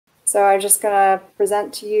So I'm just going to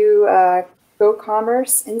present to you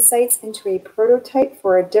GoCommerce insights into a prototype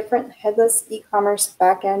for a different headless e-commerce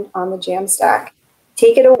backend on the Jamstack.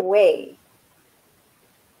 Take it away.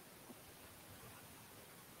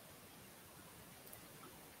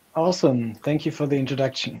 Awesome. Thank you for the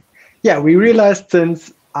introduction. Yeah, we realized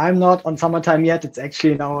since I'm not on summertime yet, it's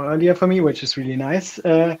actually an hour earlier for me, which is really nice,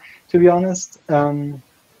 to be honest.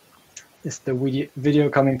 Is the video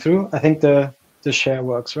coming through? I think the share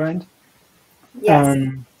works, right? Yes.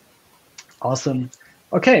 Awesome.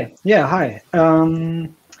 Okay. Yeah. Hi.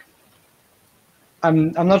 I'm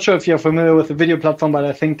not sure if you're familiar with the video platform, but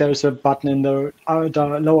I think there's a button in the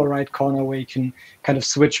lower right corner where you can kind of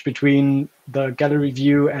switch between the gallery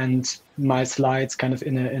view and my slides kind of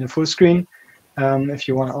in a full screen, if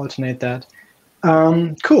you want to alternate that.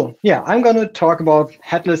 Cool. Yeah, I'm going to talk about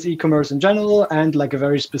headless e-commerce in general and like a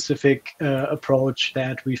very specific approach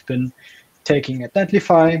that we've been taking at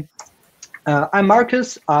Netlify. I'm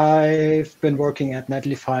Marcus. I've been working at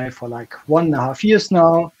Netlify for like 1.5 years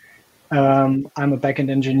now. I'm a backend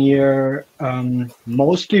engineer,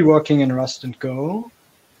 mostly working in Rust and Go.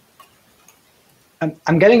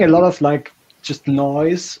 I'm getting a lot of like just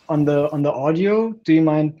noise on the audio. Do you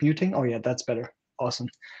mind muting? Oh yeah, that's better. Awesome.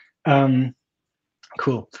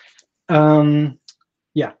 Cool.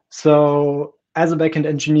 Yeah. So as a backend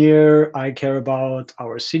engineer, I care about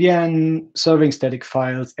our CDN, serving static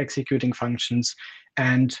files, executing functions,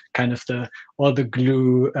 and kind of all the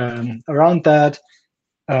glue around that.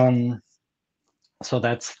 So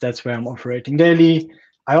that's where I'm operating daily.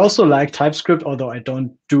 I also like TypeScript, although I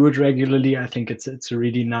don't do it regularly. I think it's a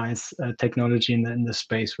really nice technology in the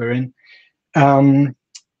space we're in.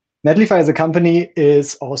 Netlify as a company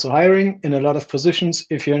is also hiring in a lot of positions.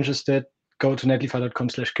 If you're interested, go to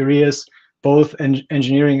netlify.com/careers, both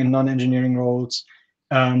engineering and non-engineering roles.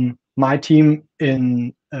 My team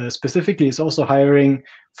specifically is also hiring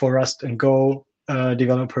for Rust and Go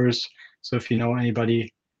developers. So if you know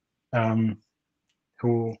anybody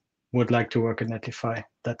who would like to work at Netlify,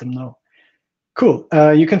 let them know. Cool.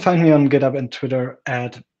 You can find me on GitHub and Twitter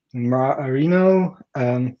at Marino.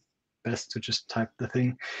 Best to just type the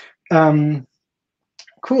thing.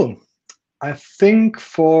 Cool. I think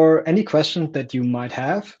for any questions that you might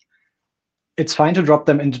have, it's fine to drop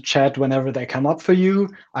them into chat whenever they come up for you.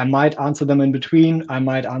 I might answer them in between. I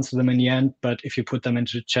might answer them in the end. But if you put them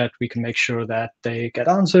into the chat, we can make sure that they get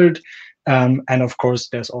answered. And of course,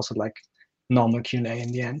 there's also like normal Q&A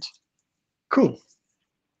in the end. Cool.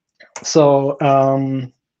 So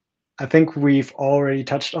I think we've already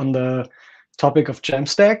touched on the topic of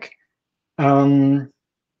Jamstack.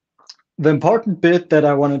 The important bit that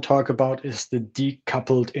I want to talk about is the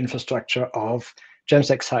decoupled infrastructure of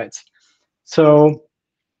Jamstack sites. So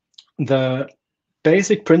the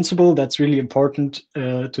basic principle that's really important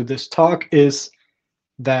to this talk is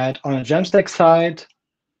that on a Jamstack site,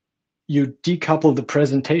 you decouple the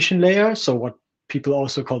presentation layer, so what people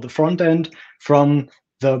also call the front end, from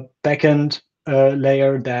the backend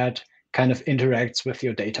layer that kind of interacts with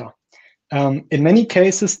your data. In many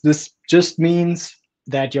cases, this just means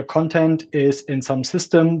that your content is in some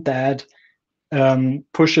system that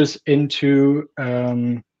pushes into,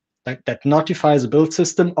 that notifies a build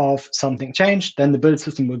system of something changed. Then the build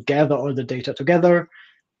system will gather all the data together,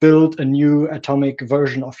 build a new atomic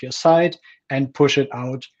version of your site, and push it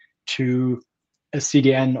out to a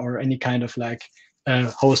CDN or any kind of like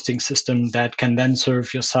hosting system that can then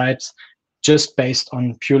serve your sites just based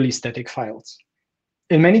on purely static files.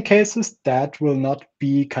 In many cases, that will not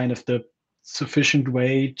be kind of the sufficient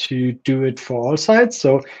way to do it for all sites.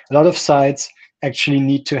 So a lot of sites actually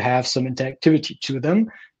need to have some interactivity to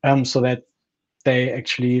them so that they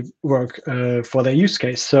actually work for their use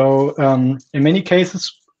case. So in many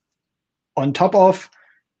cases, on top of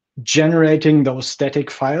generating those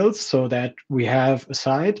static files so that we have a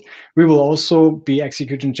site, we will also be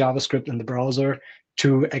executing JavaScript in the browser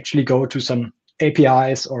to actually go to some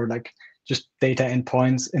APIs or like just data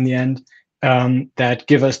endpoints in the end that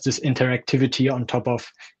give us this interactivity on top of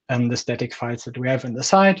the static files that we have in the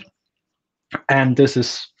site. And this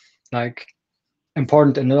is like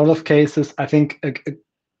important in a lot of cases. I think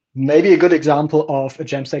maybe a good example of a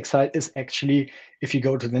Jamstack site is actually if you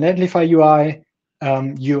go to the Netlify UI,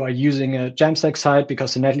 you are using a Jamstack site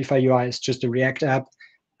because the Netlify UI is just a React app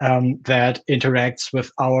that interacts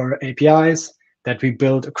with our APIs that we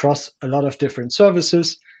build across a lot of different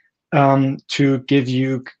services to give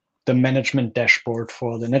you the management dashboard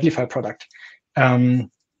for the Netlify product.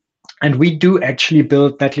 And we do actually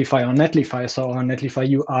build Netlify on Netlify. So our Netlify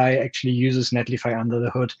UI actually uses Netlify under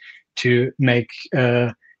the hood to make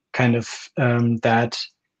kind of that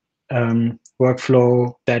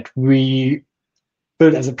workflow that we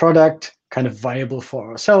build as a product kind of viable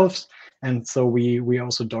for ourselves. And so we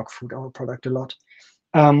also dog food our product a lot.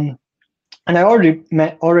 And I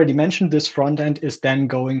already mentioned this front end is then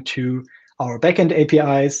going to our backend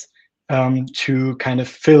APIs to kind of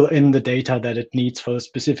fill in the data that it needs for a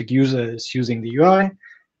specific user is using the UI.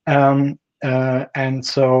 And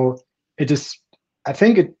so I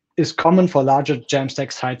think it is common for larger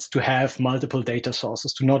Jamstack sites to have multiple data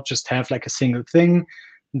sources, to not just have like a single thing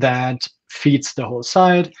that feeds the whole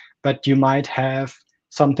site, but you might have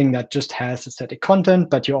something that just has a static content,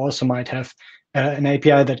 but you also might have an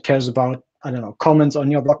API that cares about, I don't know, comments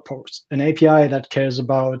on your blog post, an API that cares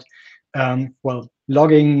about,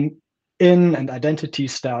 logging in and identity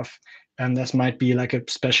stuff. And this might be like a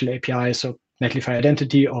special API. So Netlify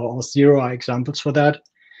Identity or Auth0 are examples for that.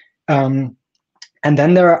 And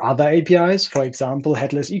then there are other APIs, for example,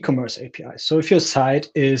 Headless eCommerce APIs. So if your site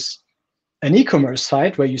is an e-commerce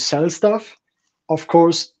site where you sell stuff, of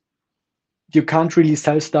course, you can't really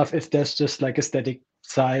sell stuff if there's just like a static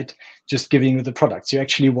site just giving you the products. You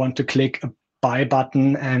actually want to click a buy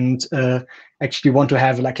button and actually want to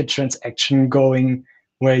have like a transaction going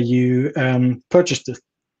where you purchase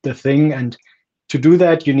the thing. And to do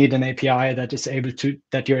that, you need an API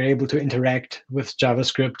that you're able to interact with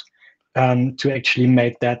JavaScript to actually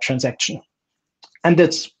make that transaction. And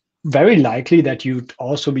it's very likely that you'd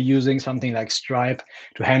also be using something like Stripe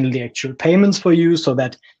to handle the actual payments for you, so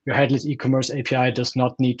that your Headless eCommerce API does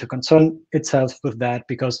not need to concern itself with that,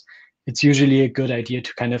 because it's usually a good idea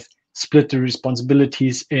to kind of split the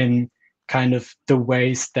responsibilities in kind of the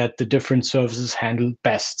ways that the different services handle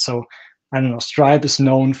best. So I don't know, Stripe is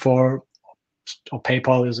known for, or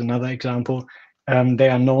PayPal is another example, they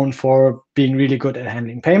are known for being really good at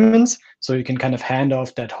handling payments. So you can kind of hand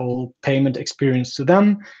off that whole payment experience to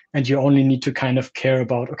them, and you only need to kind of care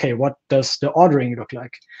about, okay, what does the ordering look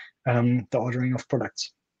like, the ordering of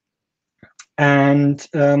products. And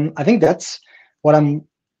I think that's what I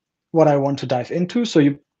want to dive into. So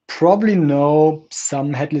you probably know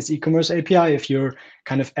some Headless eCommerce API if you're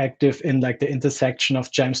kind of active in like the intersection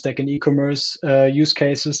of Jamstack and eCommerce use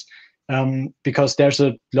cases. Because there's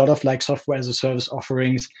a lot of like software as a service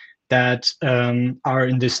offerings that are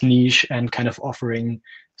in this niche and kind of offering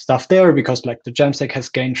stuff there, because like the Jamstack has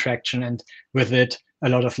gained traction, and with it a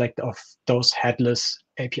lot of like of those headless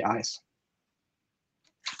APIs.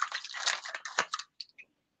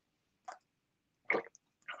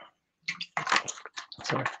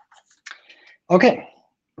 Sorry. Okay,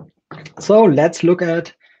 so let's look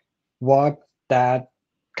at what that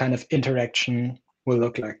kind of interaction will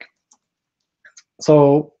look like.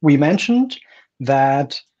 So we mentioned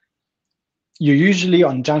that you usually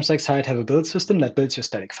on Jamstack site have a build system that builds your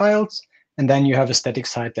static files, and then you have a static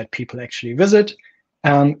site that people actually visit.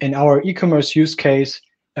 In our e-commerce use case,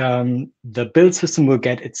 the build system will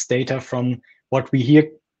get its data from what we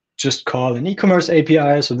here just call an e-commerce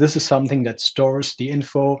API. So this is something that stores the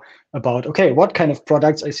info about, okay, what kind of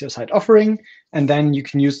products is your site offering? And then you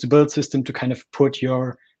can use the build system to kind of put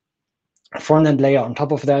your front-end layer on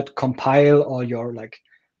top of that, compile all your like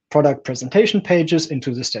product presentation pages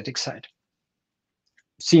into the static site.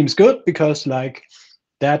 Seems good, because like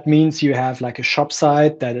that means you have like a shop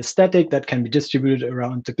site that is static, that can be distributed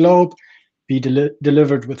around the globe, be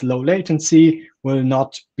delivered with low latency, will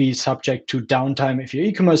not be subject to downtime if your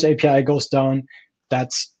e-commerce API goes down.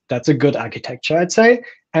 That's a good architecture, I'd say.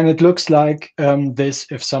 And it looks like this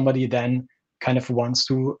if somebody then kind of wants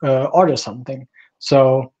to order something.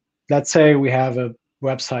 So let's say we have a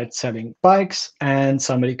website selling bikes, and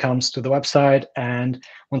somebody comes to the website and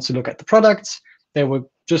wants to look at the products. They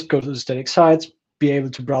will just go to the static sites, be able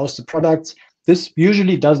to browse the products. This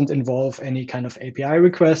usually doesn't involve any kind of API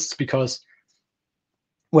requests, because,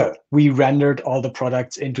 well, we rendered all the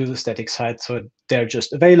products into the static site, so they're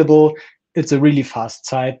just available. It's a really fast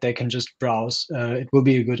site. They can just browse. It will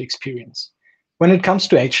be a good experience. When it comes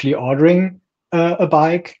to actually ordering a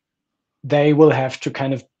bike, they will have to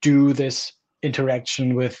kind of do this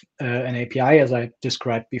interaction with an API, as I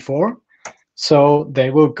described before. So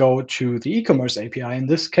they will go to the e-commerce API in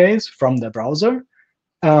this case from the browser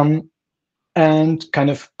and kind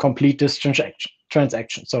of complete this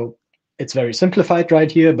transaction. So it's very simplified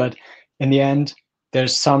right here, but in the end,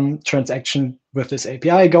 there's some transaction with this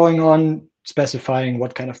API going on, specifying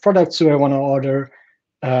what kind of products do I want to order,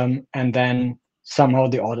 and then somehow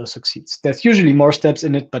the order succeeds. There's usually more steps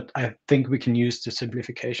in it, but I think we can use the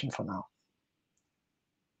simplification for now.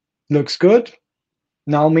 Looks good.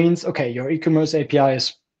 Now means, okay, your e-commerce API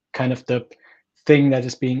is kind of the thing that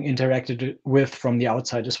is being interacted with from the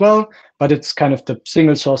outside as well, but it's kind of the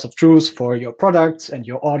single source of truth for your products and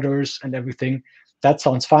your orders and everything. That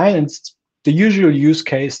sounds fine. And it's the usual use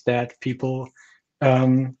case that people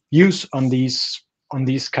use on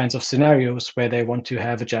these kinds of scenarios where they want to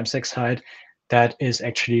have a Jamstack site that is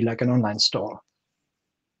actually like an online store.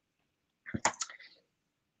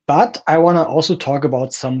 But I want to also talk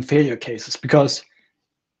about some failure cases, because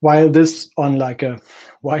while this on like a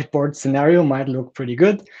whiteboard scenario might look pretty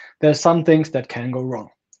good, there's some things that can go wrong.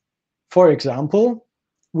 For example,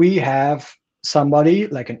 we have somebody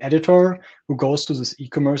like an editor who goes to this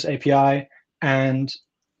eCommerce API and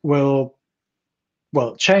will,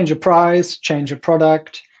 well, change a price, change a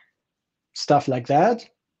product, stuff like that.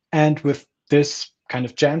 And with this kind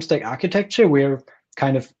of Jamstack architecture, we're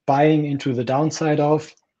kind of buying into the downside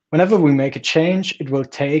of whenever we make a change, it will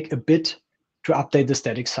take a bit to update the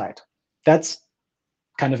static site. That's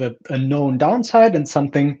kind of a known downside and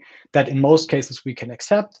something that in most cases we can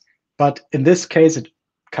accept. But in this case, it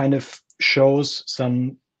kind of shows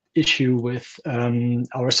some issue with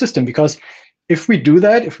our system, because if we do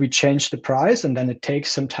that, if we change the price and then it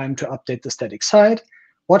takes some time to update the static site,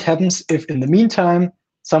 what happens if in the meantime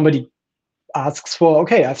somebody asks for,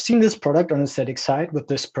 okay, I've seen this product on a static site with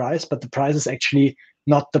this price, but the price is actually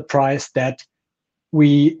not the price that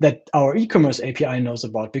our eCommerce API knows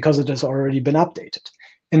about because it has already been updated.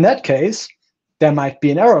 In that case, there might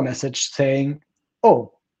be an error message saying,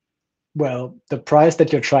 oh, well, the price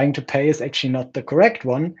that you're trying to pay is actually not the correct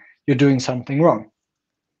one. You're doing something wrong.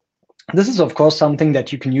 This is, of course, something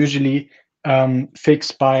that you can usually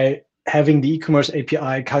fix by having the eCommerce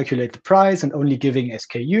API calculate the price and only giving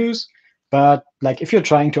SKUs. But like if you're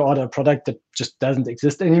trying to order a product that just doesn't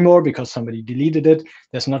exist anymore because somebody deleted it,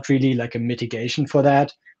 there's not really like a mitigation for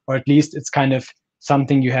that, or at least it's kind of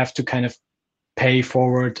something you have to kind of pay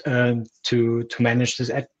forward to manage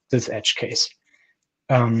this edge case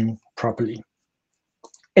properly.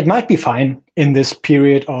 It might be fine in this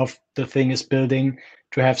period of the thing is building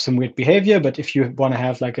to have some weird behavior, but if you want to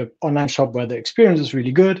have like an online shop where the experience is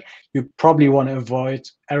really good, you probably want to avoid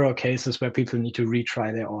error cases where people need to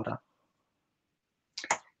retry their order.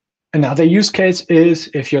 Another use case is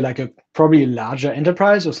if you're like a probably larger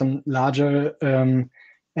enterprise or some larger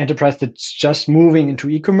enterprise that's just moving into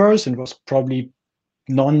e-commerce and was probably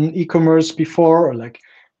non-e-commerce before, or like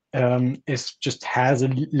just has a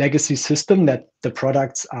legacy system that the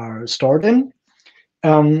products are stored in.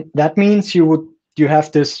 That means you have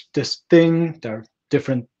this thing. There are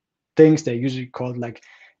different things. They're usually called like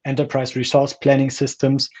enterprise resource planning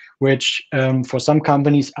systems, which for some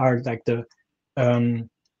companies are like the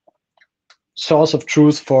source of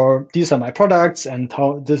truth for these are my products and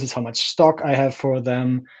this is how much stock I have for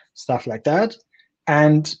them, stuff like that.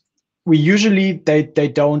 And we usually, they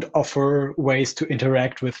don't offer ways to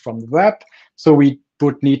interact with from the web. So we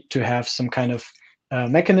would need to have some kind of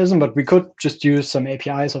mechanism, but we could just use some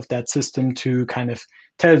APIs of that system to kind of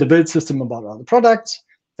tell the build system about all the products.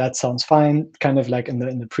 That sounds fine, kind of like in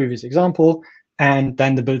the previous example. And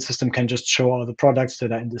then the build system can just show all the products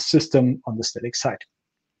that are in the system on the static site.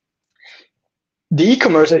 The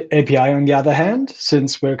eCommerce API, on the other hand,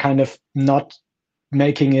 since we're kind of not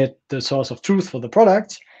making it the source of truth for the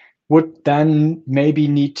products, would then maybe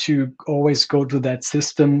need to always go to that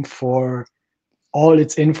system for all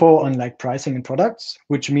its info on like pricing and products,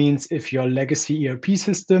 which means if your legacy ERP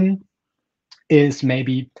system is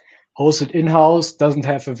maybe hosted in-house, doesn't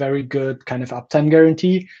have a very good kind of uptime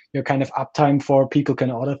guarantee, your kind of uptime for people can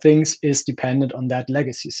order things is dependent on that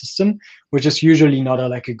legacy system, which is usually not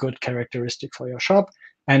like a good characteristic for your shop.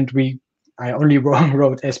 And I only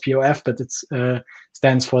wrote SPOF, but it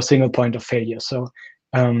stands for single point of failure. So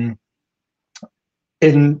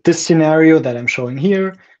in this scenario that I'm showing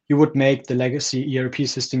here, you would make the legacy ERP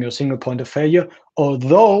system your single point of failure,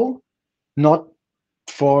 although not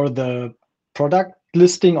for the product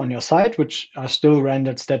listing on your site, which are still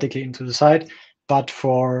rendered statically into the site, but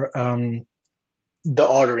for the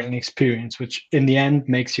ordering experience, which in the end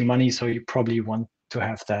makes you money. So you probably want to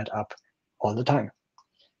have that up all the time.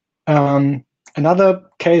 Another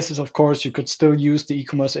case is, of course, you could still use the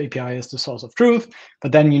eCommerce API as the source of truth,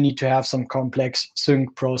 but then you need to have some complex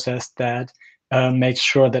sync process that makes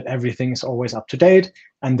sure that everything is always up to date.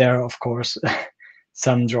 And there are, of course,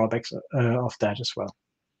 some drawbacks of that as well.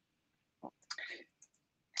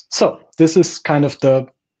 So this is kind of the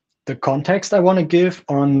context I want to give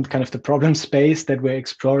on kind of the problem space that we're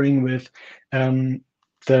exploring with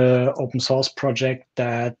the open source project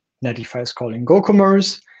that Netlify is calling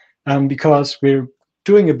GoCommerce, because we're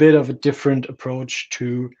doing a bit of a different approach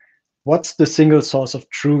to what's the single source of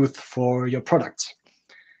truth for your products.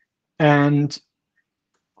 And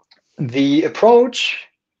The approach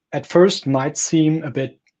at first might seem a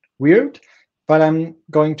bit weird, but I'm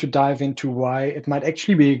going to dive into why it might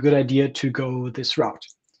actually be a good idea to go this route.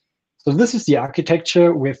 So this is the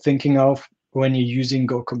architecture we're thinking of when you're using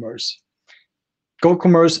GoCommerce.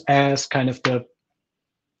 GoCommerce as kind of the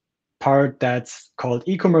part that's called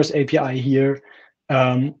eCommerce API here,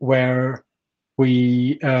 where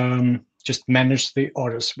we just manage the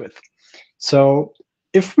orders with. So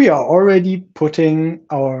if we are already putting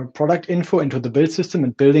our product info into the build system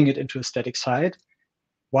and building it into a static site,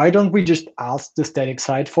 why don't we just ask the static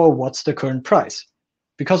site for what's the current price?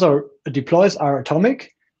 Because our deploys are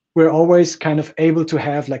atomic, we're always kind of able to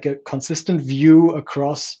have like a consistent view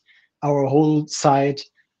across our whole site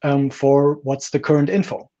for what's the current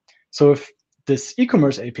info. So if this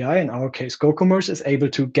eCommerce API, in our case GoCommerce, is able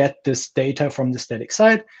to get this data from the static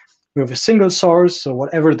site, we have a single source, so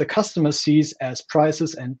whatever the customer sees as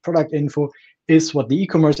prices and product info is what the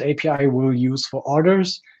eCommerce API will use for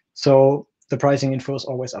orders. So the pricing info is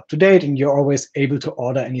always up to date, and you're always able to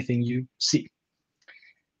order anything you see.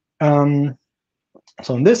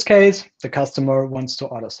 So in this case, the customer wants to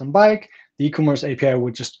order some bike. The eCommerce API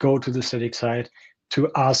would just go to the static site to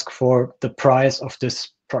ask for the price of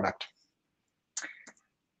this product.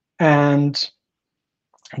 And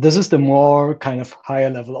this is the more kind of higher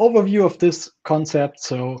level overview of this concept.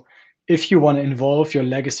 So if you want to involve your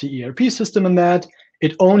legacy ERP system in that,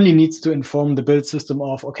 it only needs to inform the build system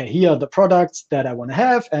of, okay, here are the products that I want to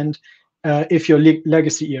have. And if your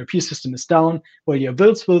legacy ERP system is down, well, your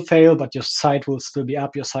builds will fail, but your site will still be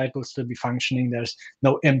up, your site will still be functioning. There's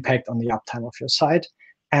no impact on the uptime of your site.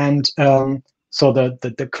 And so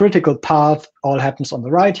the critical path all happens on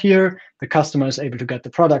the right here. The customer is able to get the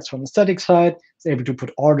products from the static site, is able to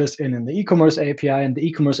put orders in the eCommerce API, and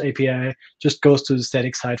the eCommerce API just goes to the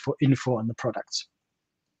static site for info on the products,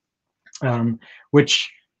 which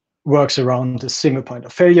works around the single point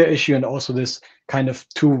of failure issue and also this kind of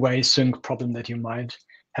two-way sync problem that you might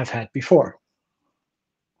have had before.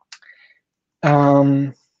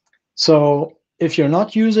 So if you're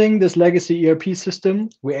not using this legacy ERP system,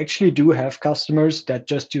 we actually do have customers that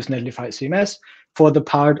just use Netlify CMS for the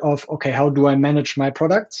part of, okay, how do I manage my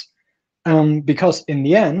products? Because in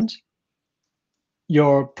the end,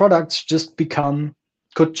 your products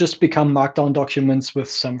could just become Markdown documents with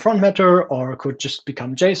some front matter, or could just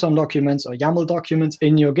become JSON documents or YAML documents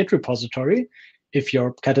in your Git repository. If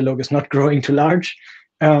your catalog is not growing too large,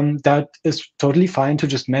 that is totally fine to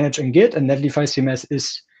just manage in Git, and Netlify CMS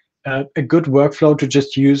is a good workflow to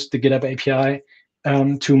just use the GitHub API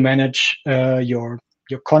to manage your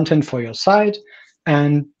content for your site.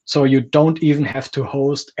 And so you don't even have to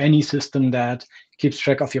host any system that keeps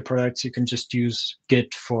track of your products. You can just use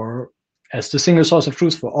Git as the single source of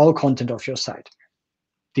truth for all content of your site,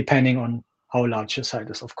 depending on how large your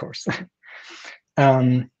site is, of course.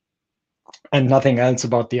 And nothing else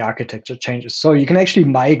about the architecture changes. So you can actually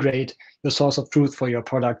migrate the source of truth for your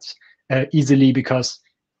products easily, because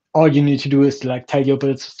all you need to do is like tell your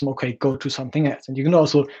build system, okay, go to something else. And you can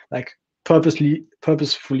also like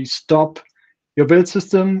purposefully stop your build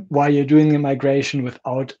system while you're doing a migration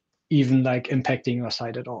without even like impacting your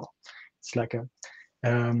site at all. It's like a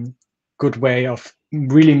good way of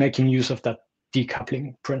really making use of that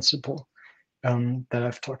decoupling principle that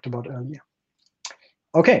I've talked about earlier.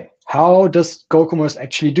 Okay, how does GoCommerce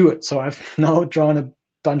actually do it? So I've now drawn a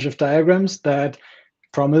bunch of diagrams that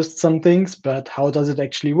promised some things, but how does it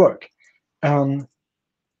actually work?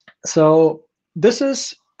 So this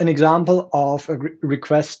is an example of a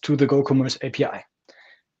request to the GoCommerce API.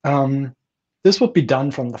 This would be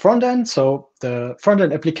done from the front end. So the front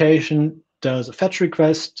end application does a fetch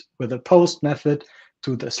request with a post method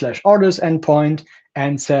to the /orders endpoint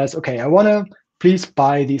and says, okay, I want to please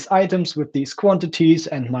buy these items with these quantities,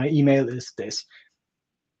 and my email is this.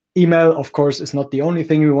 Email, of course, is not the only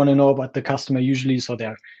thing we want to know about the customer usually, so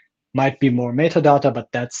there might be more metadata,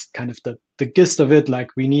 but that's kind of the gist of it. Like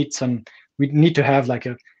we need to have like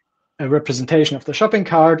a representation of the shopping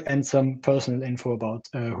cart and some personal info about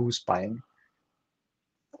who's buying.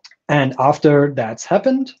 And after that's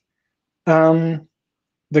happened, the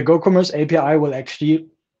GoCommerce API will actually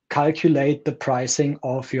calculate the pricing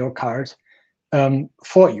of your cart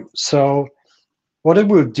for you. So what it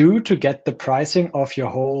will do to get the pricing of your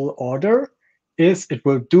whole order is it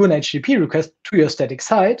will do an HTTP request to your static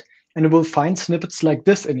site, and it will find snippets like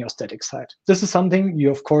this in your static site. This is something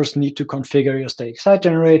you, of course, need to configure your static site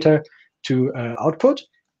generator to output,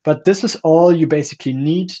 but this is all you basically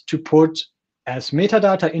need to put as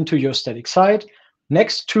metadata into your static site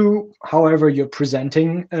next to however you're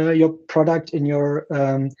presenting your product in your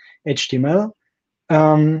HTML.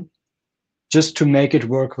 just to make it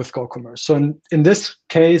work with GoCommerce. So in this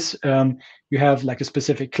case, you have like a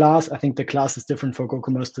specific class. I think the class is different for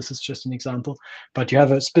GoCommerce. This is just an example. But you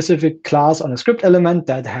have a specific class on a script element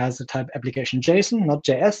that has the type application JSON, not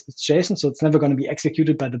JS, it's JSON. So it's never going to be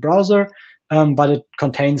executed by the browser, but it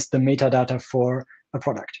contains the metadata for a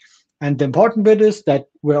product. And the important bit is that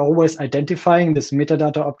we're always identifying this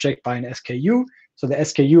metadata object by an SKU. So the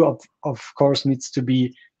SKU, of course, needs to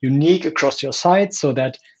be unique across your site so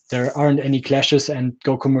that there aren't any clashes and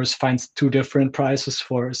GoCommerce finds two different prices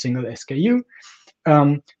for a single SKU.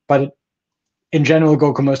 But in general,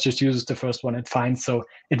 GoCommerce just uses the first one it finds. So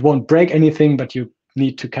it won't break anything, but you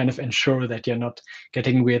need to kind of ensure that you're not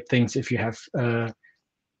getting weird things if you have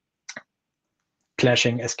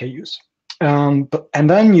clashing SKUs. And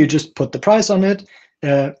then you just put the price on it.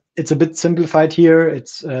 It's a bit simplified here.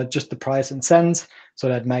 It's just the price in cents. So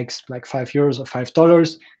that makes like €5 or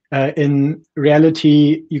 $5. In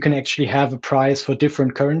reality, you can actually have a price for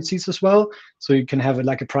different currencies as well. So you can have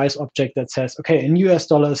like a price object that says, okay, in US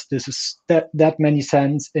dollars, this is that many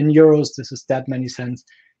cents. In euros, this is that many cents,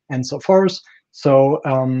 and so forth. So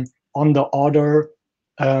on the order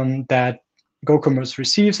that GoCommerce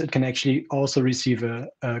receives, it can actually also receive a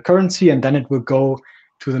currency, and then it will go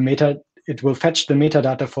to the it will fetch the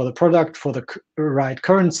metadata for the product for the right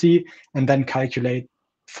currency, and then calculate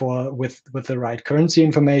with the right currency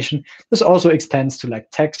information. This also extends to like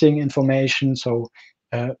taxing information. So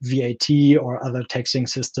VAT or other taxing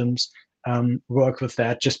systems work with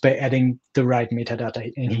that just by adding the right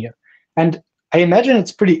metadata in here. And I imagine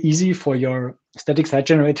it's pretty easy for your static site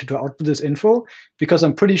generator to output this info, because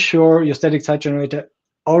I'm pretty sure your static site generator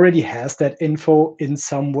already has that info in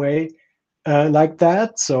some way like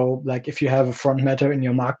that. So like if you have a front matter in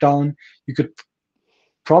your Markdown, you could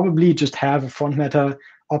probably just have a front matter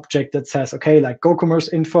object that says, okay, like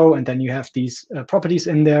GoCommerce info, and then you have these properties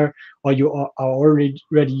in there, or you are already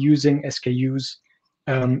using SKUs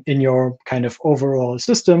in your kind of overall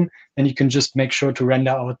system, and you can just make sure to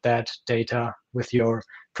render out that data with your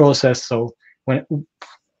process. So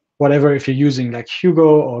whatever, if you're using like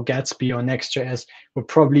Hugo or Gatsby or Next.js, would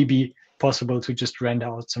probably be possible to just render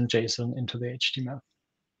out some JSON into the HTML.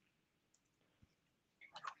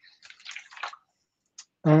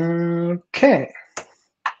 Okay.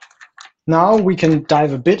 Now we can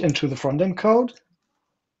dive a bit into the front-end code.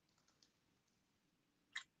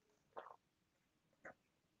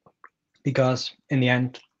 Because in the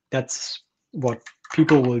end, that's what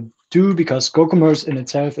people will do, because GoCommerce in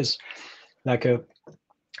itself is like a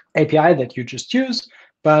API that you just use.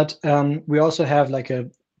 But we also have like a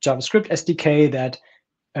JavaScript SDK that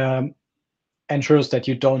ensures that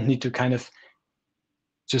you don't need to kind of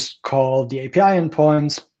just call the API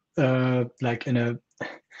endpoints like in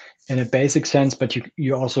a basic sense, but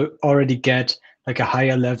you also already get like a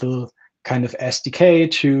higher level kind of SDK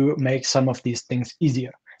to make some of these things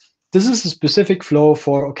easier. This is a specific flow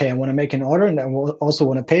for, okay, I want to make an order and I also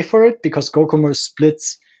want to pay for it, because GoCommerce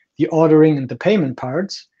splits the ordering and the payment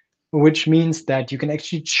parts, which means that you can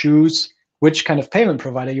actually choose which kind of payment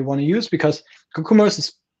provider you want to use, because GoCommerce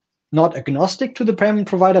is not agnostic to the payment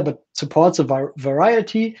provider, but supports a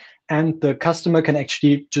variety, and the customer can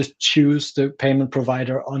actually just choose the payment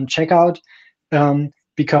provider on checkout,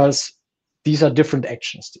 because these are different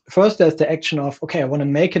actions. First, there's the action of, okay, I want to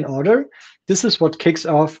make an order. This is what kicks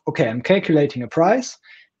off, okay, I'm calculating a price,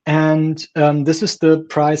 and this is the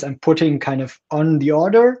price I'm putting kind of on the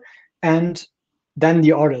order, and then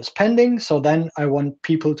the order is pending. So then I want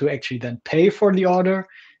people to actually then pay for the order,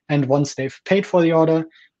 and once they've paid for the order,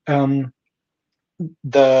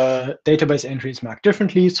 the database entry is marked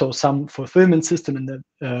differently. So some fulfillment system in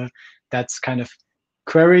the that's kind of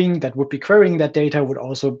querying that data would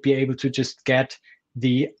also be able to just get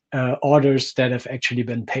the orders that have actually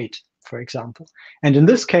been paid, for example. And in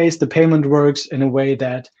this case, the payment works in a way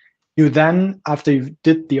that you then, after you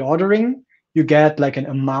did the ordering, you get like an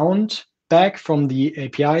amount back from the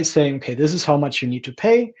API saying, okay, this is how much you need to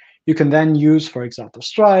pay. You can then use, for example,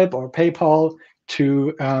 Stripe or PayPal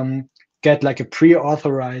to get like a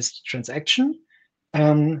pre-authorized transaction.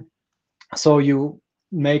 So you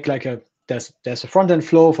make like there's a front-end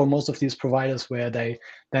flow for most of these providers where they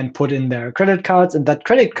then put in their credit cards, and that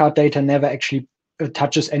credit card data never actually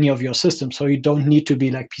touches any of your system. So you don't need to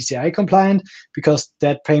be like PCI compliant, because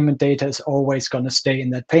that payment data is always going to stay in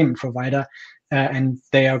that payment provider, and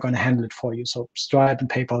they are going to handle it for you. So Stripe and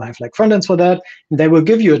PayPal have like front ends for that, and they will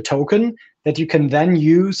give you a token that you can then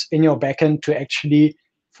use in your backend to actually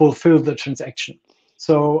fulfill the transaction.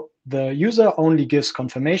 So the user only gives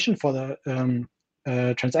confirmation for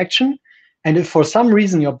the transaction, and if for some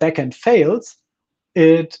reason your backend fails,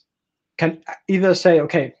 it can either say,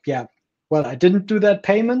 okay, yeah, well, I didn't do that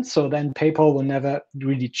payment, so then PayPal will never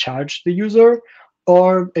really charge the user,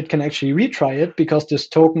 or it can actually retry it because this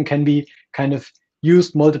token can be kind of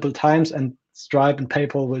used multiple times, and Stripe and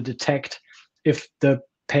PayPal will detect if the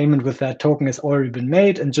payment with that token has already been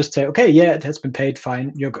made and just say, okay, yeah, it has been paid,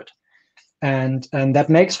 fine, you're good. And that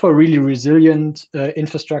makes for really resilient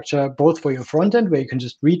infrastructure, both for your front end, where you can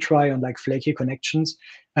just retry on like flaky connections,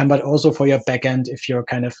 but also for your backend if you're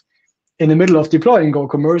kind of in the middle of deploying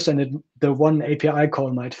GoCommerce and the one API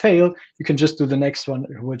call might fail, you can just do the next one.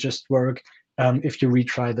 It will just work if you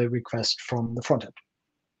retry the request from the front end.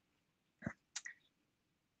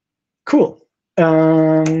 Cool.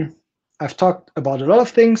 I've talked about a lot of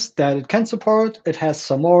things that it can support. It has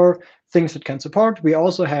some more things it can support. We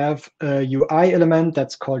also have a UI element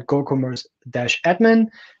that's called GoCommerce-admin.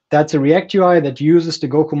 That's a React UI that uses the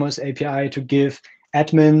GoCommerce API to give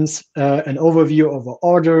admins an overview over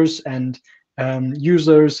orders and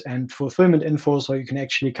users and fulfillment info, so you can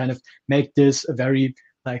actually kind of make this a very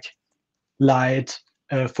like light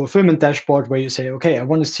fulfillment dashboard where you say, okay, I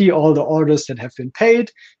want to see all the orders that have been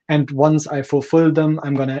paid, and once I fulfill them,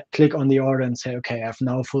 I'm going to click on the order and say, okay, I've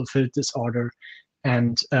now fulfilled this order,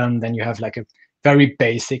 and then you have like a very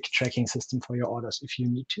basic tracking system for your orders if you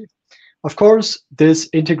need to. Of course, this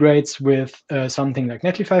integrates with something like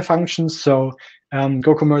Netlify functions. So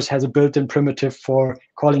GoCommerce has a built-in primitive for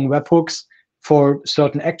calling webhooks for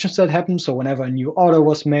certain actions that happen. So whenever a new order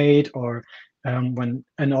was made, or when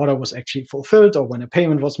an order was actually fulfilled, or when a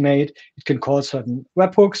payment was made, it can call certain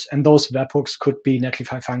webhooks. And those webhooks could be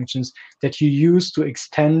Netlify functions that you use to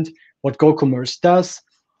extend what GoCommerce does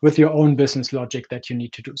with your own business logic that you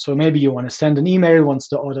need to do. So maybe you want to send an email once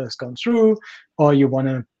the order has gone through, or you want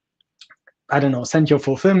to, I don't know, send your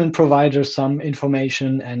fulfillment provider some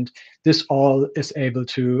information, and this all is able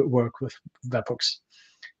to work with webhooks.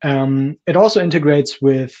 It also integrates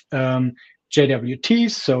with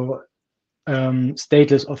JWTs, so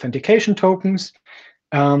stateless authentication tokens,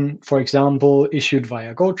 for example, issued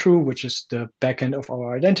via GoTrue, which is the backend of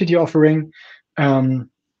our identity offering.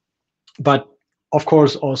 But of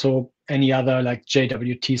course, also any other like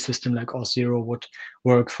JWT system like Auth0 would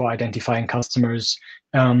work for identifying customers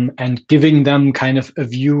and giving them kind of a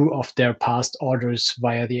view of their past orders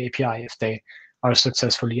via the API if they are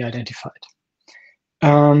successfully identified.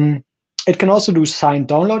 It can also do signed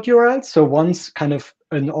download URLs. So once kind of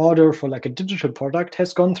an order for like a digital product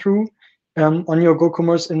has gone through on your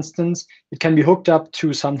GoCommerce instance, it can be hooked up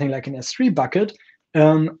to something like an S3 bucket,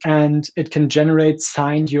 and it can generate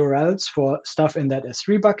signed URLs for stuff in that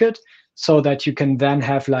S3 bucket, so that you can then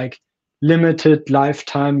have like limited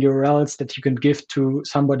lifetime URLs that you can give to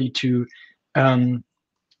somebody to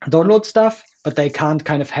download stuff, but they can't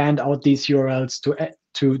kind of hand out these URLs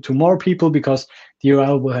to more people because the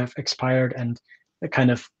URL will have expired, and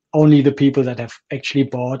kind of only the people that have actually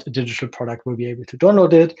bought a digital product will be able to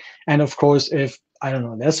download it. And of course, if, I don't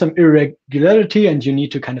know, there's some irregularity and you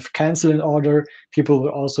need to kind of cancel an order, people will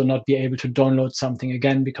also not be able to download something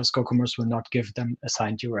again because GoCommerce will not give them a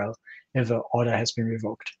signed URL if an order has been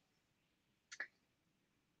revoked.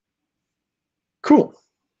 Cool.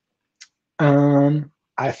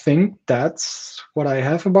 I think that's what I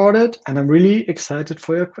have about it, and I'm really excited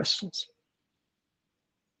for your questions.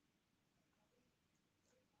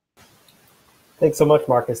 Thanks so much,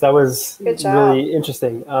 Marcus. That was really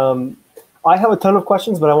interesting. I have a ton of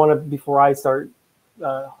questions, but I want to, before I start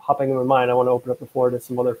hopping in my mind, I want to open up the floor to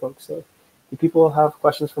some other folks. So do people have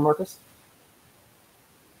questions for Marcus?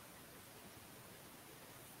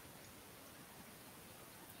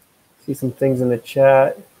 See some things in the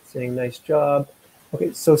chat saying nice job.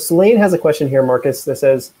 Okay, so Selene has a question here, Marcus, that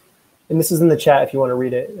says, and this is in the chat if you want to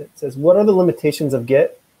read it. It says, what are the limitations of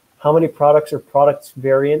Git? How many products or product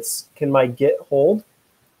variants can my Git hold?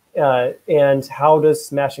 And how does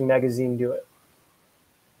Smashing Magazine do it?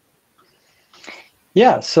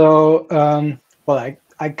 Yeah, so, well,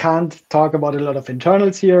 I can't talk about a lot of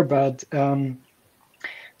internals here, but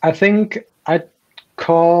I think I'd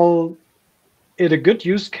call it a good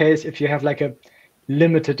use case if you have like a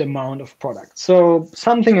limited amount of products. So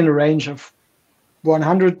something in the range of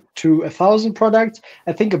 100 to 1,000 products.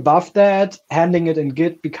 I think above that, handling it in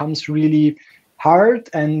Git becomes really hard,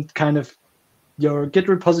 and kind of your Git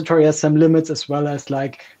repository has some limits, as well as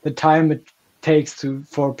like the time it takes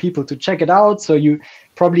for people to check it out. So you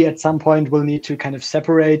probably at some point will need to kind of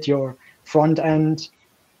separate your front end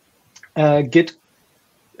Git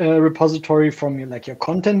repository from your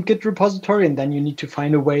content Git repository, and then you need to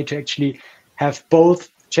find a way to actually have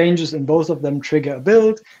both changes in both of them trigger a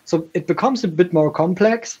build. So it becomes a bit more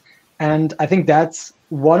complex. And I think that's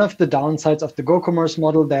one of the downsides of the GoCommerce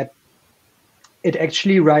model, that it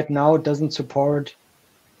actually right now doesn't support,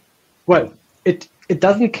 well, it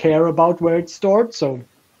doesn't care about where it's stored. So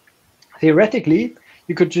theoretically,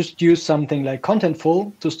 you could just use something like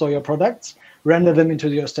Contentful to store your products, render them into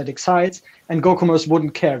your static sites, and GoCommerce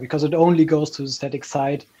wouldn't care because it only goes to the static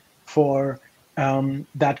site for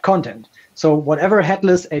that content. So whatever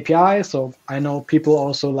Headless API, so I know people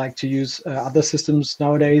also like to use other systems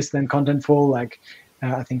nowadays than Contentful, like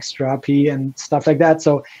I think Strapi and stuff like that.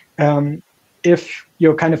 So if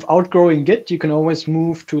you're kind of outgrowing Git, you can always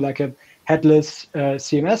move to like a Headless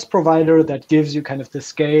CMS provider that gives you kind of the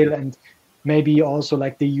scale and maybe also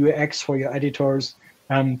like the UX for your editors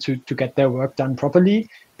to get their work done properly.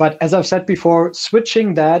 But as I've said before,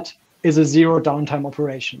 switching that is a zero downtime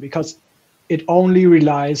operation because it only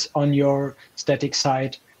relies on your static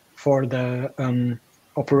site for the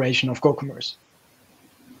operation of GoCommerce.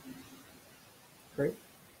 Great.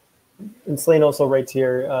 And Slane also writes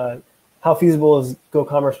here, how feasible is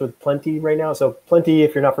GoCommerce with Plenty right now? So Plenty,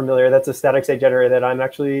 if you're not familiar, that's a static site generator that I'm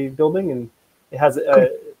actually building, and it has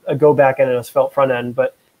a Go backend and a Svelte front end,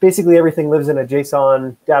 but basically everything lives in a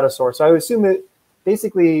JSON data source. So I would assume that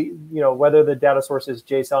basically, whether the data source is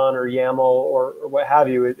JSON or YAML or what have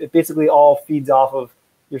you, it basically all feeds off of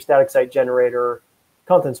your static site generator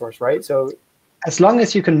content source, right? So as long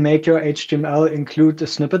as you can make your HTML include a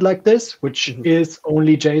snippet like this, which is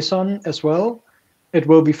only JSON as well, it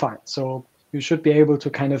will be fine. So you should be able to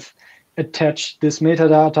kind of attach this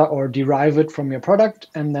metadata or derive it from your product,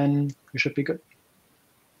 and then you should be good.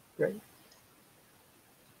 Great.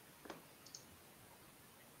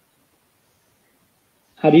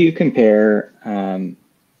 How do you compare,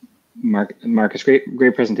 Marcus,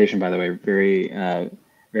 great presentation, by the way, very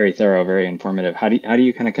thorough, very informative. How do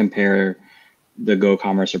you kind of compare the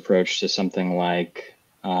GoCommerce approach to something like,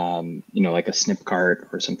 like a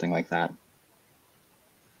Snipcart or something like that?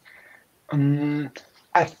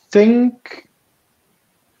 I think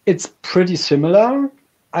it's pretty similar.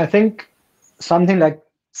 I think something like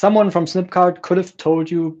someone from Snipcart could have told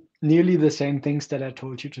you nearly the same things that I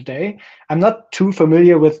told you today. I'm not too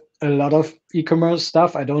familiar with a lot of e-commerce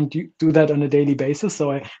stuff. I don't do that on a daily basis,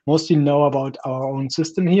 so I mostly know about our own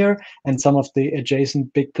system here and some of the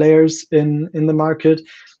adjacent big players in the market.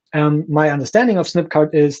 My understanding of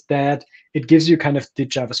Snipcart is that it gives you kind of the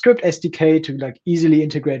JavaScript SDK to like easily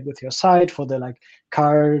integrate with your site for the like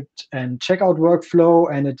cart and checkout workflow,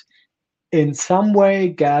 and it in some way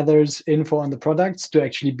gathers info on the products to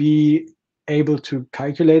actually be able to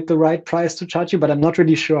calculate the right price to charge you, but I'm not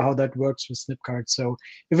really sure how that works with Snipcart. So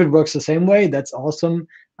if it works the same way, that's awesome.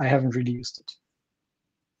 I haven't really used it.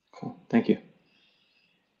 Cool, thank you.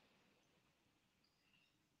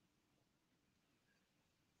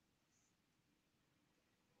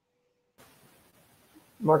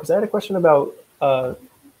 Marcus, I had a question about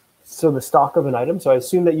so the stock of an item. So I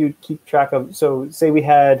assume that you'd keep track of, so say we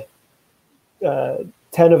had 10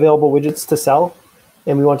 available widgets to sell,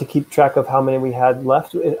 and we want to keep track of how many we had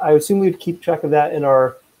left. I assume we'd keep track of that in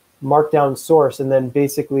our markdown source, and then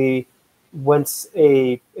basically once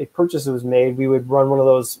a purchase was made, we would run one of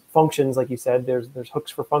those functions, like you said, there's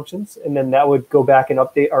hooks for functions, and then that would go back and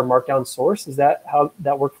update our markdown source. Is that how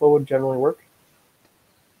that workflow would generally work?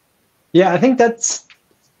 Yeah, I think that's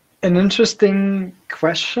an interesting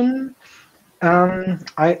question.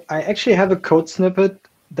 I actually have a code snippet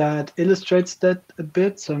that illustrates that a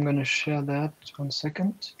bit, so I'm going to share that 1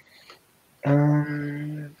 second.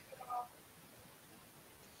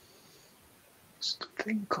 What's the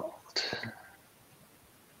thing called?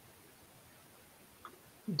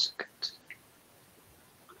 1 second.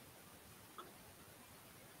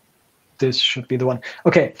 This should be the one.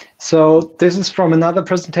 Okay, so this is from another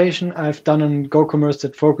presentation I've done on GoCommerce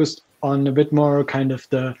that focused on a bit more kind of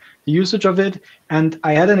the usage of it. And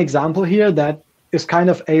I had an example here that is kind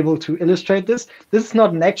of able to illustrate this. This is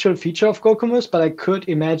not an actual feature of GoCommerce, but I could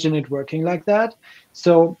imagine it working like that.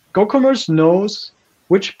 So GoCommerce knows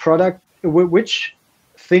which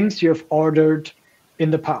things you have ordered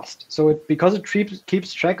in the past. So because it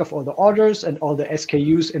keeps track of all the orders and all the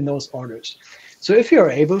SKUs in those orders. So if you're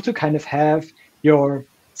able to kind of have your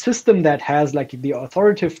system that has like the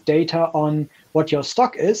authoritative data on what your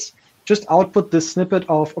stock is, just output this snippet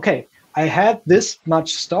of, okay, I had this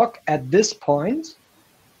much stock at this point.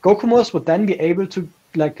 GoCommerce would then be able to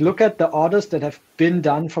like look at the orders that have been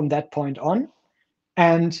done from that point on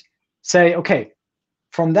and say, okay,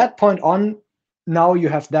 from that point on, now you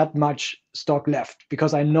have that much stock left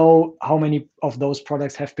because I know how many of those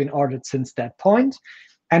products have been ordered since that point.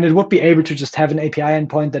 And it would be able to just have an API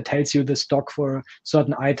endpoint that tells you the stock for a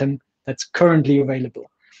certain item that's currently available.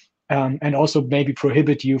 And also maybe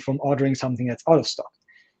prohibit you from ordering something that's out of stock.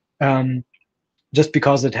 just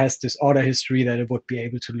because it has this order history that it would be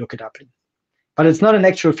able to look it up in. But it's not an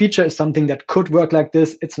actual feature. It's something that could work like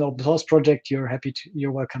this. It's an open source project.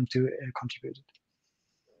 You're welcome to contribute it.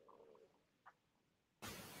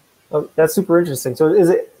 Oh, that's super interesting. So is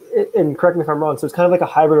it, and correct me if I'm wrong, so it's kind of like a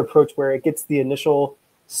hybrid approach where it gets the initial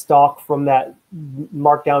stock from that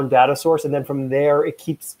markdown data source, and then from there it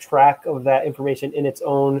keeps track of that information in its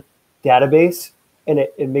own database, and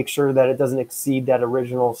it makes sure that it doesn't exceed that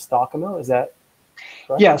original stock amount. Is that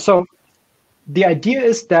correct? Yeah, so the idea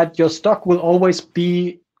is that your stock will always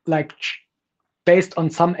be like based on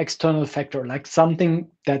some external factor, like something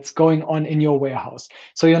that's going on in your warehouse.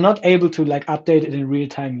 So you're not able to like update it in real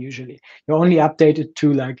time usually. You only update it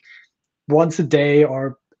to like once a day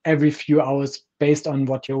or every few hours based on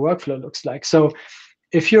what your workflow looks like. So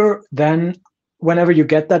if you're then, whenever you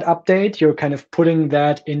get that update, you're kind of putting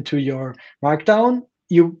that into your markdown,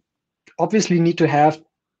 you obviously need to have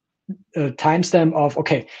a timestamp of,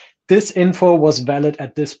 okay, this info was valid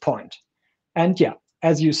at this point. And yeah,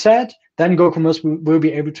 as you said, then GoCommerce will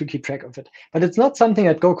be able to keep track of it. But it's not something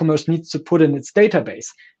that GoCommerce needs to put in its database.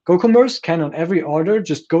 GoCommerce can, on every order,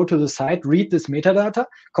 just go to the site, read this metadata,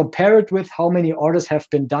 compare it with how many orders have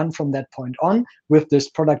been done from that point on with this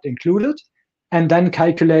product included, and then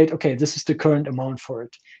calculate, okay, this is the current amount for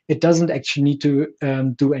it. It doesn't actually need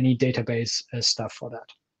to do any database stuff for that.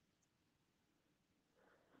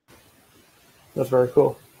 That's very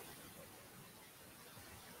cool.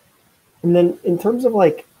 And then in terms of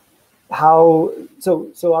like how,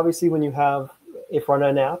 so obviously when you have a front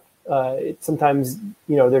end app, it sometimes,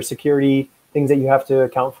 you know, there's security things that you have to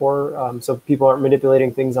account for, so people aren't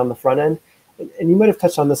manipulating things on the front end. And you might have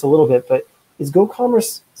touched on this a little bit, but is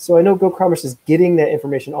GoCommerce, so I know GoCommerce is getting that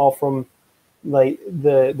information all from like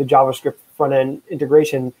the JavaScript front end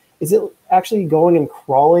integration. Is it actually going and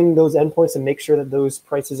crawling those endpoints and make sure that those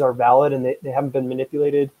prices are valid and they haven't been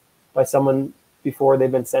manipulated by someone before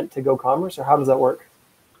they've been sent to GoCommerce, or how does that work?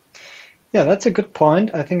 Yeah, that's a good point.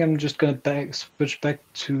 I think I'm just going to switch back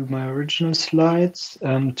to my original slides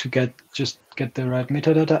to get the right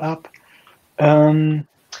metadata up.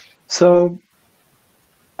 So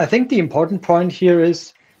I think the important point here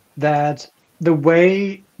is that the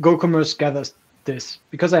way GoCommerce gathers this,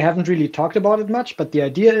 because I haven't really talked about it much, but the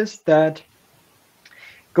idea is that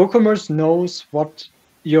GoCommerce knows what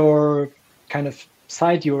your kind of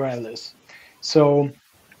site URL is. So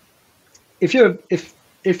if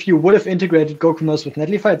you would have integrated GoCommerce with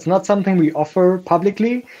Netlify, it's not something we offer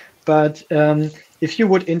publicly, but if you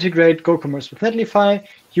would integrate GoCommerce with Netlify,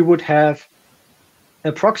 you would have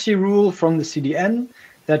a proxy rule from the CDN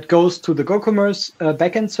that goes to the GoCommerce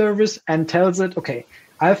backend service and tells it, okay,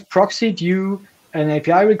 I've proxied you an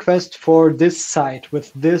API request for this site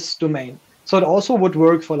with this domain. So it also would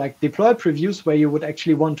work for like deploy previews, where you would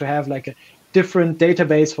actually want to have like a different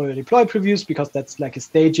database for your deploy previews, because that's like a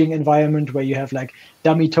staging environment where you have like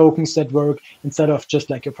dummy tokens that work instead of just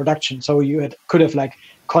like your production. So you could have like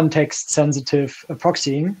context sensitive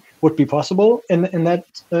proxying would be possible in that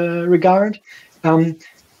regard.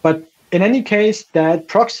 But in any case, that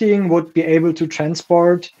proxying would be able to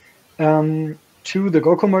transport to the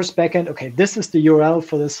GoCommerce backend, okay, this is the URL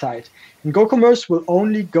for this site. And GoCommerce will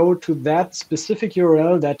only go to that specific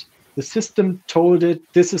URL that the system told it,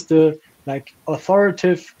 this is the like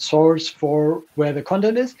authoritative source for where the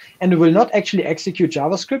content is, and it will not actually execute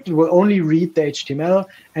JavaScript. It will only read the HTML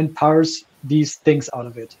and parse these things out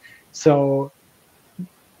of it. So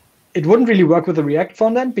it wouldn't really work with the React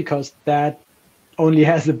frontend, because that only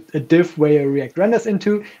has a div where React renders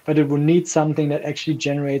into, but it will need something that actually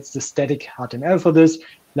generates the static HTML for this,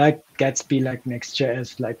 like Gatsby, like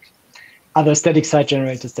Next.js, like other static site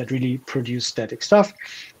generators that really produce static stuff.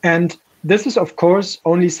 And this is, of course,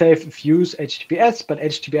 only safe if you use HTTPS, but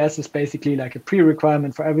HTTPS is basically like a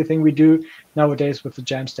pre-requirement for everything we do nowadays with the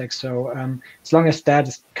Jamstack. So as long as that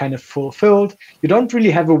is kind of fulfilled, you don't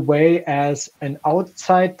really have a way as an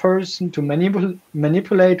outside person to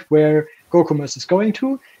manipulate where GoCommerce is going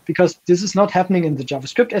to, because this is not happening in the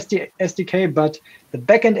JavaScript SDK, but the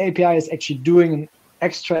backend API is actually doing an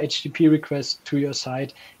extra HTTP request to your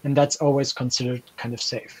site, and that's always considered kind of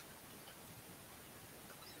safe.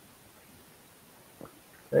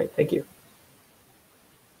 Great, thank you.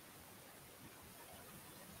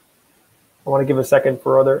 I want to give a second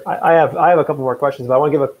for other. I have a couple more questions, but I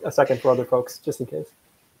want to give a second for other folks just in case.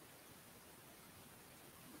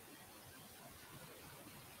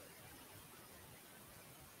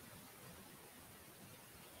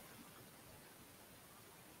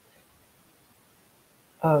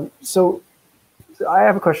 So I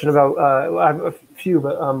have a question about, I have a few,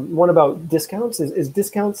 but one about discounts. Is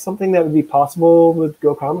discounts something that would be possible with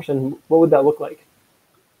GoCommerce, and what would that look like?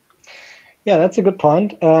 Yeah, that's a good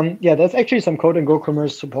point. Yeah, there's actually some code in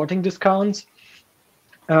GoCommerce supporting discounts.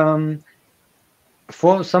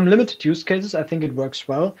 For some limited use cases, I think it works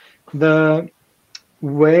well. The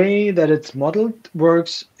way that it's modeled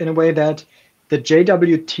works in a way that the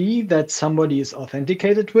JWT that somebody is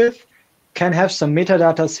authenticated with can have some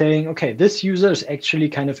metadata saying, okay, this user is actually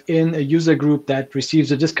kind of in a user group that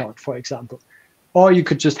receives a discount, for example. Or you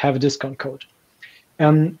could just have a discount code.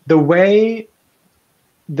 The way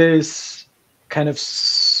this kind of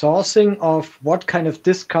sourcing of what kind of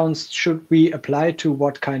discounts should we apply to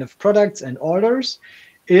what kind of products and orders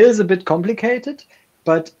is a bit complicated,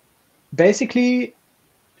 but basically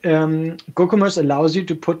GoCommerce allows you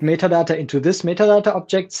to put metadata into this metadata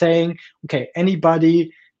object saying, okay,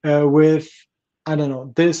 anybody with, I don't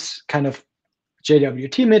know, this kind of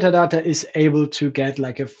JWT metadata is able to get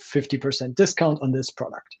like a 50% discount on this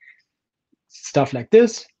product. Stuff like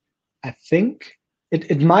this, I think.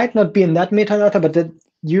 It might not be in that metadata, but that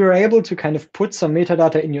you're able to kind of put some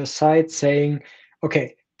metadata in your site saying,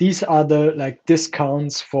 okay, these are the like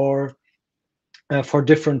discounts for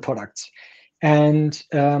different products. And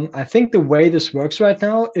I think the way this works right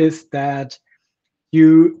now is that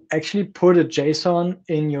you actually put a JSON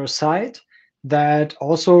in your site that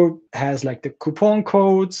also has like the coupon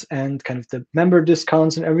codes and kind of the member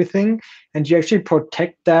discounts and everything. And you actually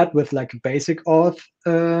protect that with like a basic auth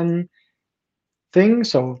thing.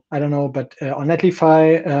 So I don't know, but on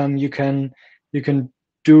Netlify, you can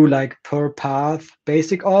do like per path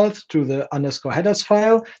basic auth to the _headers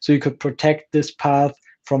file. So you could protect this path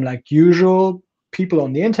from like usual people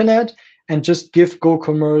on the internet and just give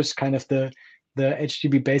GoCommerce kind of the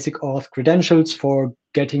HTTP basic auth credentials for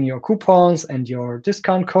getting your coupons and your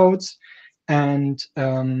discount codes. And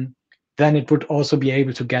then it would also be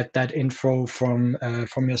able to get that info from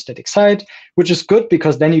your static site, which is good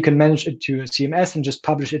because then you can manage it to a CMS and just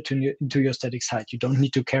publish it into your static site. You don't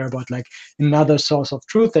need to care about like another source of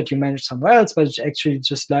truth that you manage somewhere else, but it's actually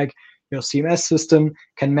just like your CMS system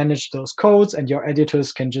can manage those codes and your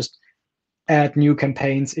editors can just add new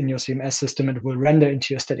campaigns in your CMS system and it will render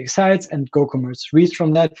into your static sites and GoCommerce reads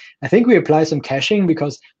from that. I think we apply some caching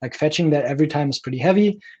because like fetching that every time is pretty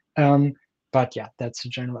heavy. But yeah, that's the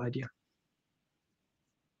general idea.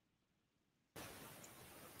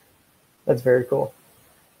 That's very cool.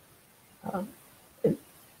 And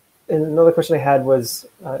another question I had was,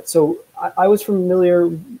 so I was familiar,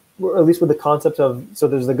 or at least with the concept of, so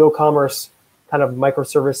there's the GoCommerce kind of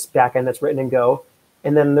microservice backend that's written in Go.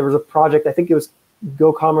 And then there was a project, I think it was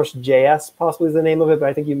GoCommerce JS, possibly is the name of it, but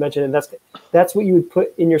I think you mentioned it. And that's what you would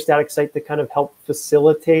put in your static site to kind of help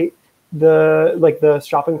facilitate the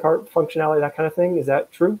shopping cart functionality, that kind of thing. Is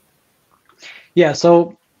that true? Yeah,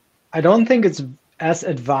 so I don't think it's as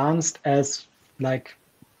advanced as like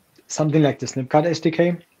something like the Snipcart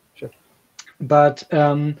SDK. Sure. But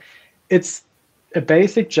it's a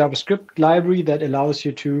basic JavaScript library that allows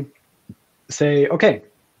you to say, okay,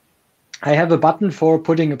 I have a button for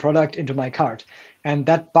putting a product into my cart. And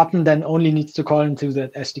that button then only needs to call into the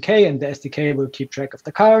SDK, and the SDK will keep track of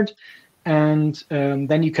the cart. And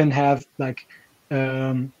then you can have like,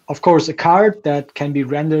 of course, a cart that can be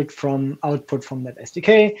rendered from output from that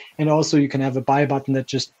SDK. And also you can have a buy button that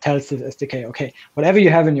just tells the SDK, okay, whatever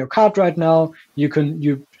you have in your cart right now,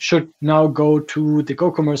 you should now go to the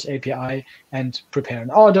GoCommerce API and prepare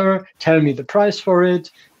an order, tell me the price for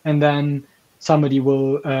it, and then somebody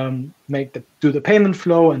will do the payment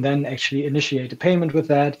flow and then actually initiate a payment with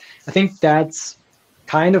that. I think that's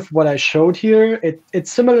kind of what I showed here.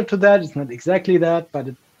 It's similar to that. It's not exactly that, but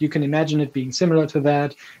you can imagine it being similar to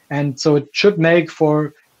that. And so it should make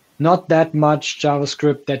for not that much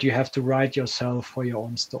JavaScript that you have to write yourself for your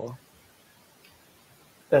own store.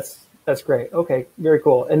 That's great. Okay, very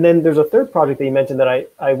cool. And then there's a third project that you mentioned that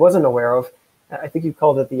I wasn't aware of. I think you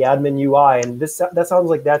called it the admin UI. And that sounds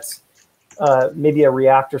like that's maybe a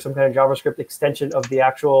React or some kind of JavaScript extension of the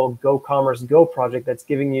actual GoCommerce Go project that's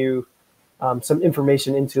giving you some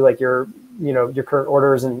information into like your current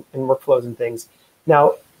orders and workflows and things.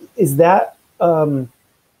 Now, is that,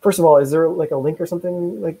 first of all, is there like a link or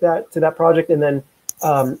something like that to that project? And then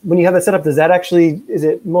when you have that set up, is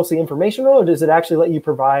it mostly informational, or does it actually let you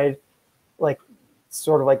provide like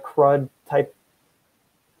sort of like CRUD type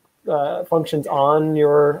functions on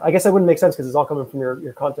your, I guess that wouldn't make sense because it's all coming from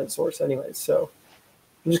your content source anyways. So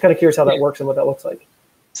I'm just kind of curious how that works and what that looks like.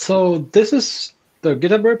 So this is the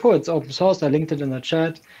GitHub repo. It's open source. I linked it in the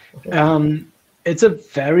chat. Okay. It's a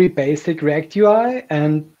very basic React UI,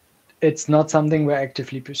 and it's not something we're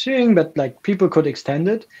actively pursuing, but like people could extend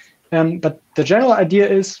it. But the general idea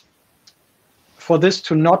is for this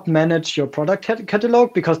to not manage your product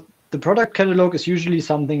catalog, because the product catalog is usually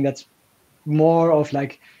something that's more of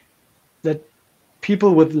like that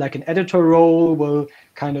people with like an editor role will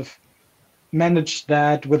kind of manage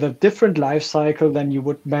that with a different life cycle than you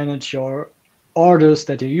would manage your orders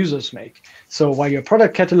that your users make. So while your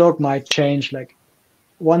product catalog might change like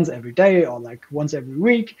once every day or like once every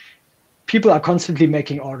week, people are constantly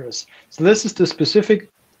making orders. So this is the specific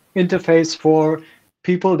interface for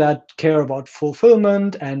people that care about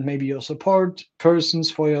fulfillment and maybe your support persons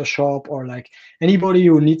for your shop, or like anybody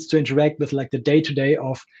who needs to interact with like the day-to-day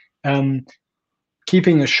of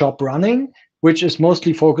keeping a shop running, which is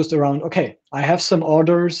mostly focused around, okay, I have some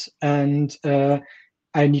orders and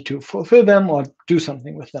I need to fulfill them or do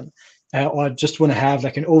something with them, or just want to have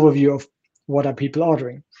like an overview of what are people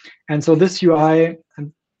ordering. And so this UI,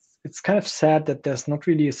 and it's kind of sad that there's not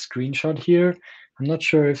really a screenshot here. I'm not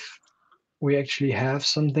sure if we actually have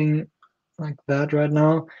something like that right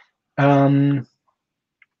now.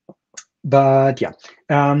 But yeah,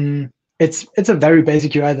 it's a very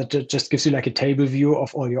basic UI that just gives you like a table view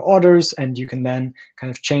of all your orders, and you can then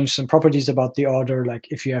kind of change some properties about the order, like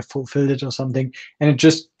if you have fulfilled it or something, and it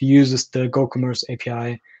just uses the GoCommerce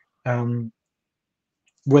API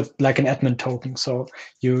with like an admin token. So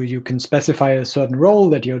you can specify a certain role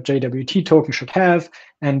that your JWT token should have,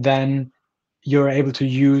 and then you're able to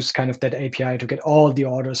use kind of that API to get all the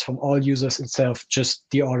orders from all users instead of just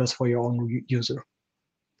the orders for your own user.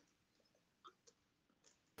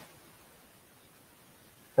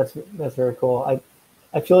 That's very cool.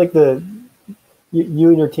 I feel like you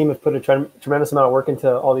and your team have put a tremendous amount of work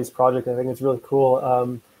into all these projects. I think it's really cool.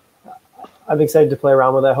 I'm excited to play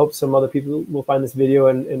around with it. I hope some other people will find this video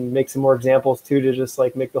and make some more examples too, to just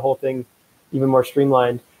like make the whole thing even more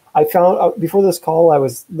streamlined. I found before this call, I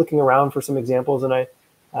was looking around for some examples, and I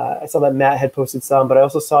saw that Matt had posted some, but I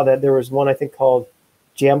also saw that there was one, I think, called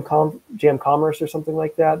GoCommerce or something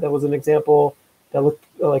like that. That was an example that looked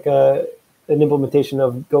like an implementation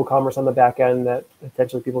of GoCommerce on the back end that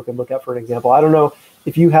potentially people could look at for an example. I don't know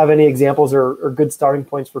if you have any examples or good starting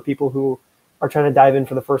points for people who are trying to dive in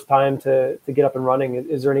for the first time to get up and running.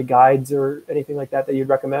 Is there any guides or anything like that you'd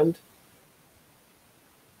recommend?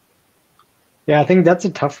 Yeah, I think that's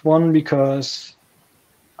a tough one because,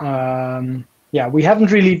 yeah, we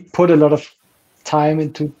haven't really put a lot of time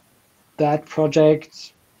into that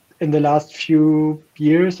project in the last few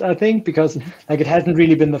years, I think, because like it hasn't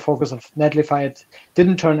really been the focus of Netlify. It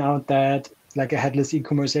didn't turn out that like a headless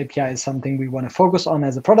e-commerce API is something we want to focus on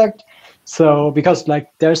as a product. So because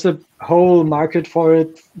like there's a whole market for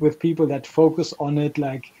it with people that focus on it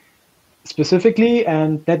like specifically,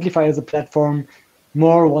 and Netlify as a platform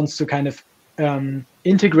more wants to kind of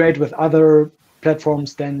integrate with other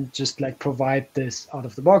platforms than just like provide this out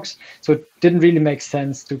of the box. So it didn't really make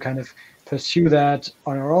sense to kind of pursue that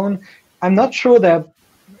on our own. I'm not sure there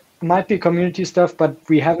might be community stuff, but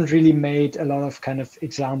we haven't really made a lot of kind of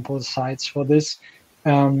example sites for this.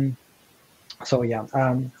 So yeah,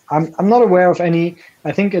 I'm not aware of any.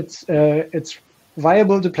 I think it's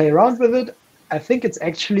viable to play around with it. I think it's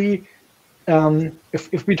actually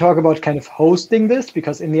if we talk about kind of hosting this,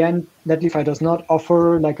 because in the end, Netlify does not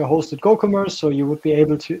offer like a hosted GoCommerce, so you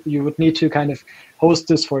would need to kind of host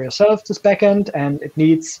this for yourself, this backend, and it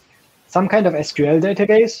needs some kind of SQL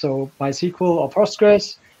database, so MySQL or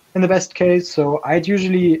Postgres in the best case. So I'd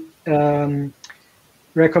usually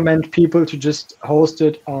recommend people to just host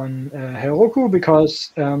it on Heroku,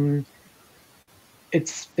 because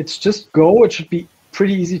it's just Go. It should be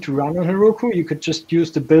pretty easy to run on Heroku. You could just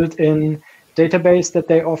use the built-in database that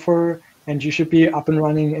they offer, and you should be up and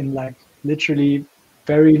running in like literally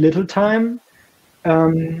very little time.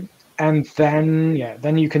 And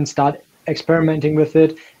then you can start experimenting with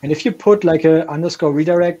it. And if you put like a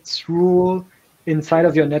 _redirects rule inside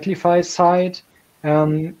of your Netlify site,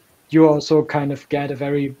 you also kind of get a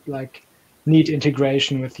very like neat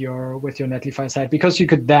integration with your Netlify site, because you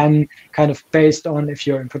could then kind of, based on if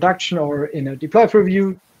you're in production or in a deploy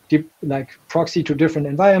preview, like proxy to different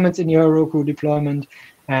environments in your Heroku deployment.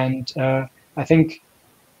 And I think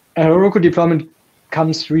a Heroku deployment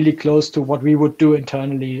comes really close to what we would do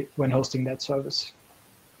internally when hosting that service.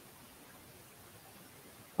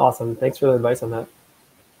 Awesome. Thanks for the advice on that.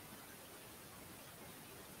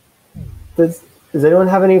 Does anyone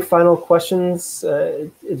have any final questions?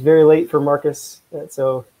 It's very late for Marcus,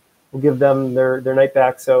 so we'll give them their night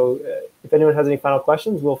back. So if anyone has any final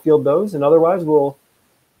questions, we'll field those, and otherwise we'll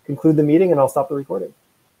conclude the meeting and I'll stop the recording.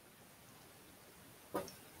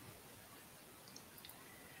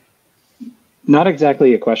 Not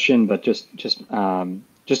exactly a question, but just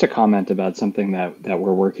a comment about something that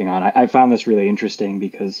we're working on. I found this really interesting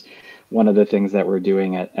because one of the things that we're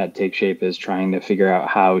doing at Take Shape is trying to figure out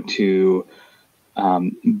how to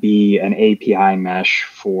be an API mesh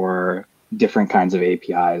for different kinds of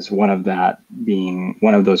APIs. One of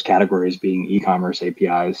those categories being e-commerce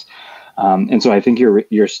APIs. And so I think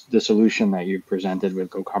the solution that you presented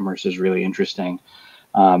with GoCommerce is really interesting.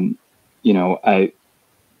 You know,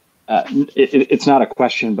 it's not a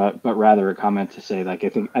question, but rather a comment to say, like, I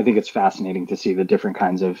think it's fascinating to see the different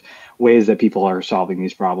kinds of ways that people are solving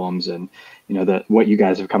these problems, and you know what you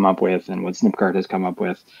guys have come up with and what Snipcart has come up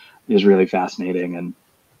with is really fascinating. And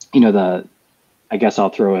you know I guess I'll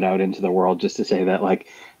throw it out into the world just to say that, like,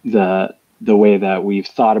 the way that we've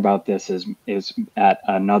thought about this is at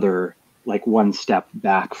another, like, one step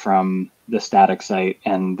back from the static site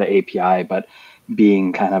and the API, but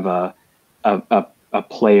being kind of a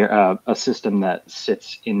player, a system that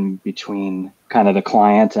sits in between kind of the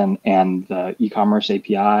client and the e-commerce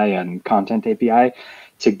API and content API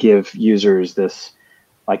to give users this,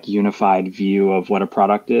 like, unified view of what a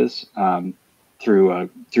product is through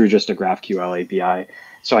just a GraphQL API.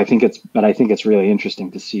 So I think it's really interesting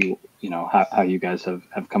to see, you know, how you guys have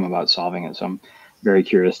come about solving it. So I'm very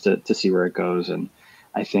curious to see where it goes. And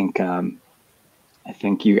I think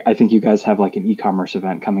you guys have, like, an e-commerce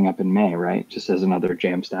event coming up in May, right? Just as another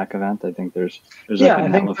Jamstack event. I think there's like a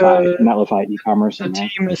Netlify e-commerce in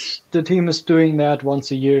May. The team is doing that once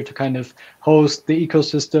a year to kind of host the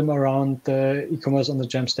ecosystem around the e-commerce on the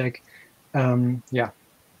Jamstack. Yeah,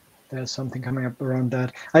 there's something coming up around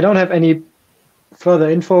that. I don't have any further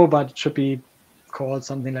info, but it should be called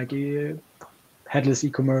something like a Headless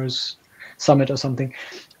eCommerce Summit or something.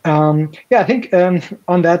 Yeah, I think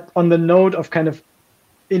on the note of kind of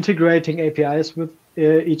integrating APIs with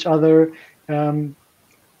each other, the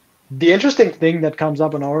interesting thing that comes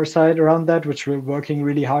up on our side around that, which we're working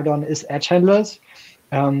really hard on, is edge handlers.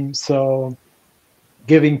 So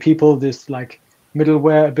giving people this, like,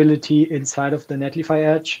 middleware ability inside of the Netlify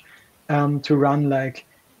edge to run, like,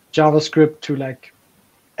 JavaScript to, like,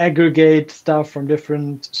 aggregate stuff from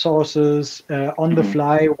different sources on the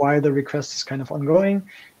fly while the request is kind of ongoing.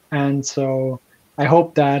 And so I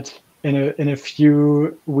hope that in a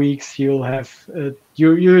few weeks you'll have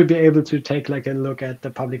you'll be able to take, like, a look at the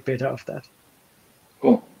public beta of that.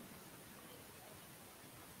 Cool.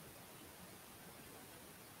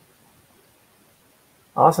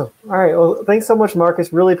 Awesome. All right. Well, thanks so much,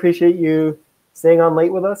 Marcus. Really appreciate you staying on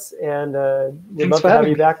late with us, and we'd love to have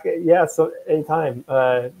you back. Yeah, so anytime.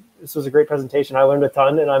 This was a great presentation. I learned a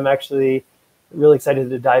ton, and I'm actually really excited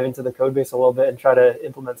to dive into the code base a little bit and try to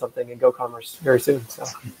implement something in GoCommerce very soon. So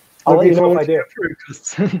I'll let you know if I do.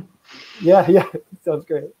 Yeah, sounds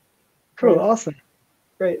great. Cool, awesome.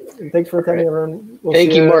 Great. And thanks for attending, everyone.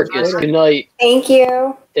 Thank you, Marcus. Good night. Thank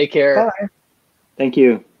you. Take care. Bye. Thank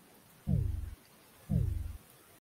you.